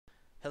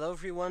Hello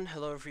everyone,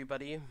 hello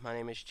everybody, my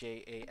name is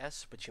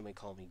J.A.S, but you may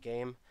call me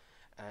Game,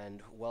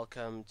 and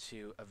welcome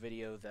to a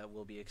video that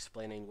will be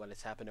explaining what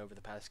has happened over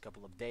the past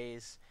couple of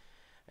days,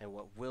 and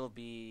what will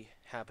be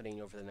happening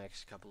over the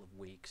next couple of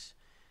weeks.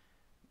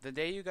 The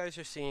day you guys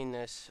are seeing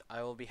this,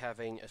 I will be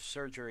having a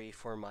surgery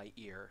for my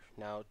ear.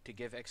 Now, to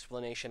give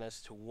explanation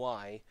as to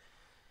why,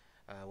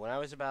 when I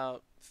was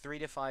about 3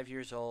 to 5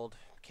 years old,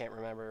 can't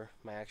remember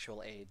my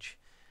actual age,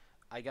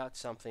 I got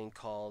something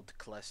called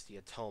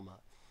cholesteatoma.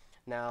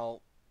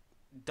 Now,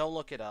 don't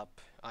look it up.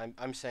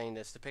 I'm saying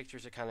this. The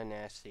pictures are kind of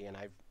nasty, and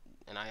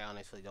I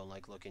honestly don't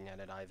like looking at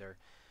it either.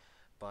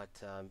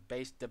 But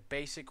the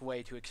basic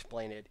way to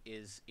explain it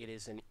is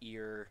an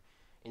ear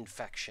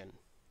infection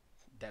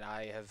that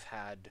I have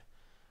had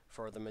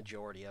for the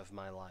majority of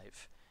my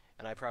life,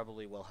 and I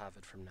probably will have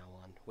it from now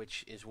on.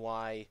 Which is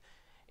why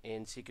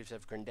in Secrets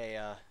of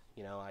Grandea,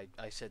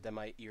 I said that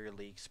my ear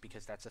leaks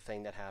because that's a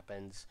thing that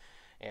happens,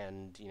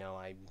 and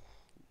I'm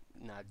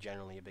not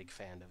generally a big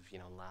fan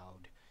of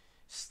loud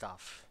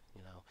stuff.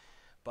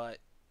 But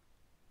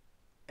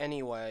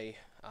anyway,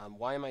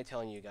 why am I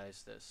telling you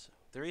guys this?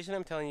 The reason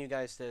I'm telling you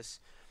guys this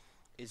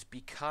is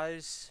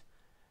because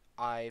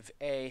I've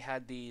A,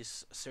 had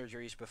these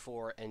surgeries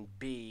before, and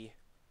B,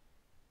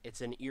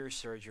 it's an ear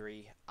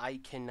surgery. I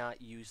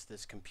cannot use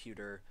this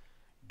computer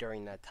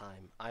during that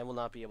time. I will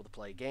not be able to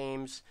play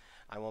games.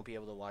 I won't be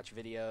able to watch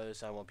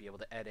videos. I won't be able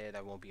to edit.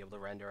 I won't be able to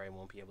render. I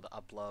won't be able to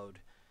upload.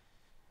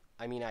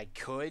 I mean, I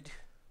could,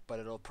 but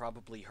it'll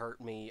probably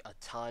hurt me a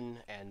ton,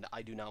 and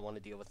I do not want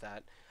to deal with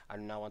that. I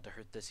do not want to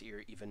hurt this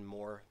ear even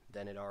more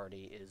than it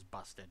already is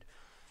busted.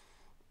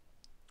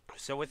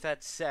 So with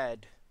that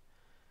said,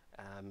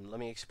 let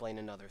me explain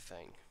another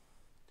thing.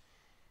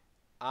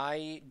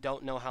 I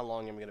don't know how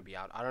long I'm going to be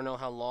out. I don't know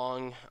how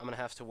long I'm going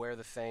to have to wear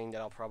the thing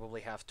that I'll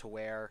probably have to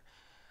wear.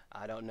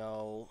 I don't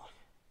know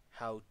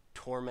how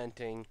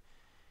tormentingly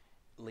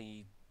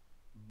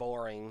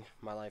boring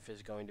my life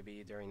is going to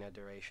be during that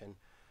duration.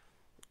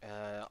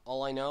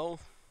 All I know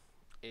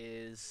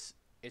is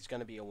it's going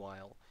to be a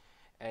while.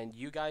 And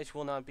you guys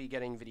will not be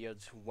getting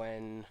videos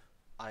when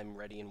I'm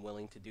ready and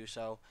willing to do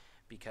so.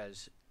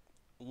 Because,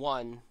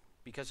 one,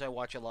 because I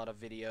watch a lot of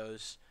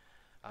videos,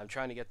 I'm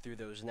trying to get through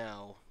those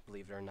now,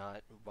 believe it or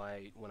not,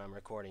 when I'm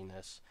recording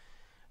this.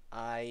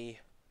 I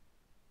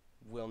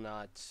will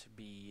not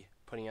be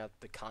putting out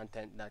the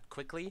content that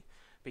quickly,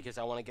 because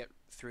I want to get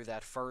through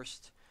that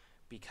first,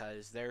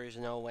 because there is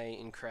no way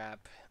in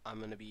crap I'm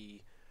going to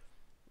be,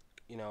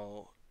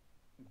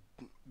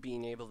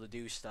 being able to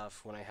do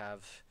stuff when I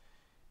have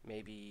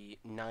maybe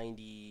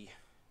 90,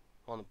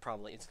 well,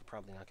 it's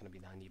probably not going to be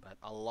 90, but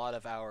a lot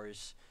of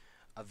hours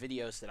of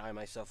videos that I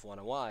myself want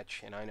to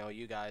watch, and I know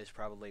you guys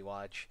probably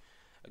watch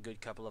a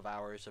good couple of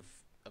hours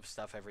of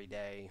stuff every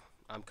day.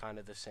 I'm kind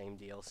of the same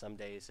deal. Some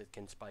days it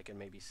can spike in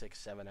maybe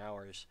 6-7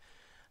 hours.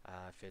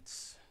 If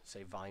it's,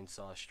 say, Vine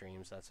Saw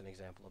streams, that's an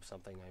example of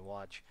something I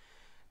watch.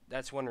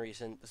 That's one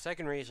reason. The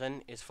second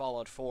reason is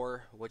Fallout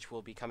 4, which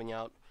will be coming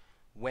out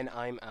when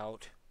I'm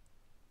out,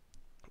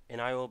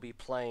 and I will be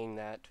playing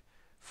that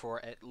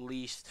for at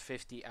least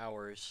 50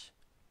 hours.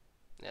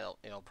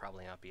 It'll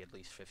probably not be at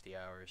least 50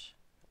 hours,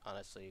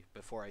 honestly,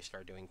 before I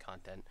start doing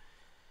content,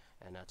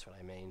 and that's what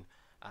I mean.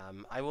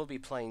 I will be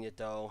playing it,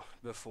 though,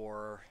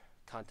 before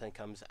content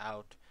comes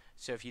out,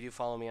 so if you do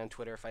follow me on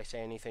Twitter, if I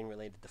say anything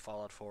related to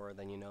Fallout 4,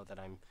 then you know that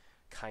I'm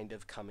kind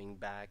of coming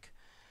back.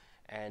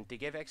 And to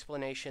give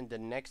explanation, the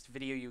next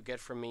video you get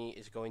from me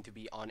is going to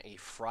be on a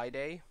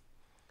Friday,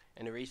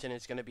 and the reason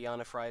it's going to be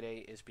on a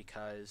Friday is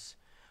because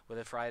with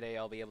a Friday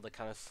I'll be able to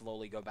kind of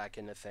slowly go back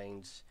into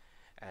things.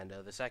 And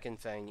the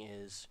second thing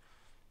is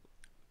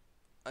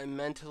I'm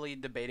mentally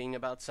debating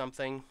about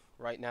something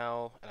right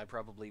now, and I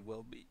probably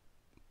will be.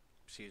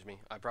 Excuse me.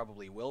 I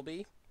probably will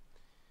be.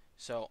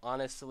 So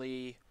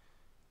honestly,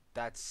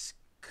 that's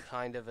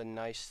kind of a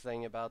nice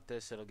thing about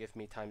this. It'll give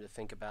me time to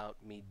think about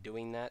me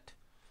doing that.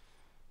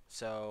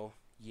 So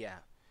yeah.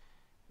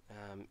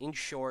 In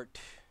short,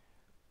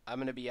 I'm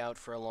going to be out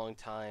for a long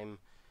time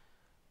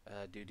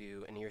due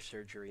to an ear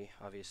surgery,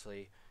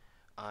 obviously.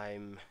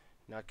 I'm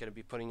not going to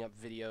be putting up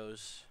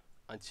videos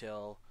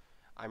until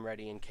I'm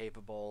ready and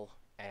capable,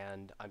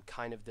 and I'm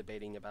kind of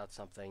debating about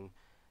something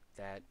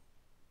that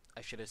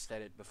I should have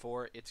said it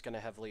before. It's going to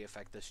heavily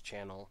affect this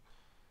channel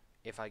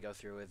if I go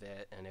through with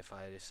it and if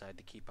I decide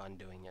to keep on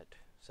doing it.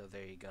 So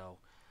there you go.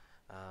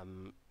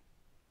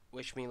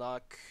 Wish me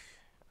luck.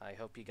 I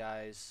hope you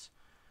guys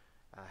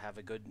have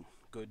a good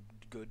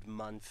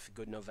month,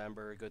 good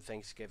November, good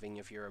Thanksgiving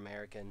if you're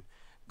American,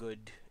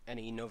 good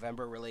any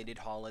November-related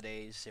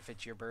holidays. If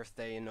it's your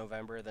birthday in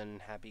November,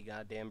 then happy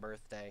goddamn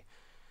birthday,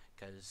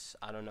 because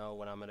I don't know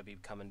when I'm going to be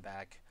coming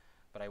back,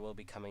 but I will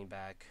be coming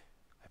back,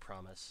 I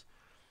promise.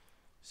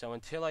 So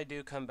until I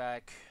do come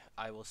back,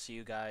 I will see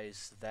you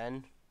guys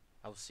then.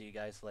 I will see you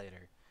guys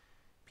later.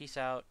 Peace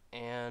out,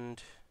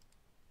 and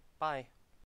bye.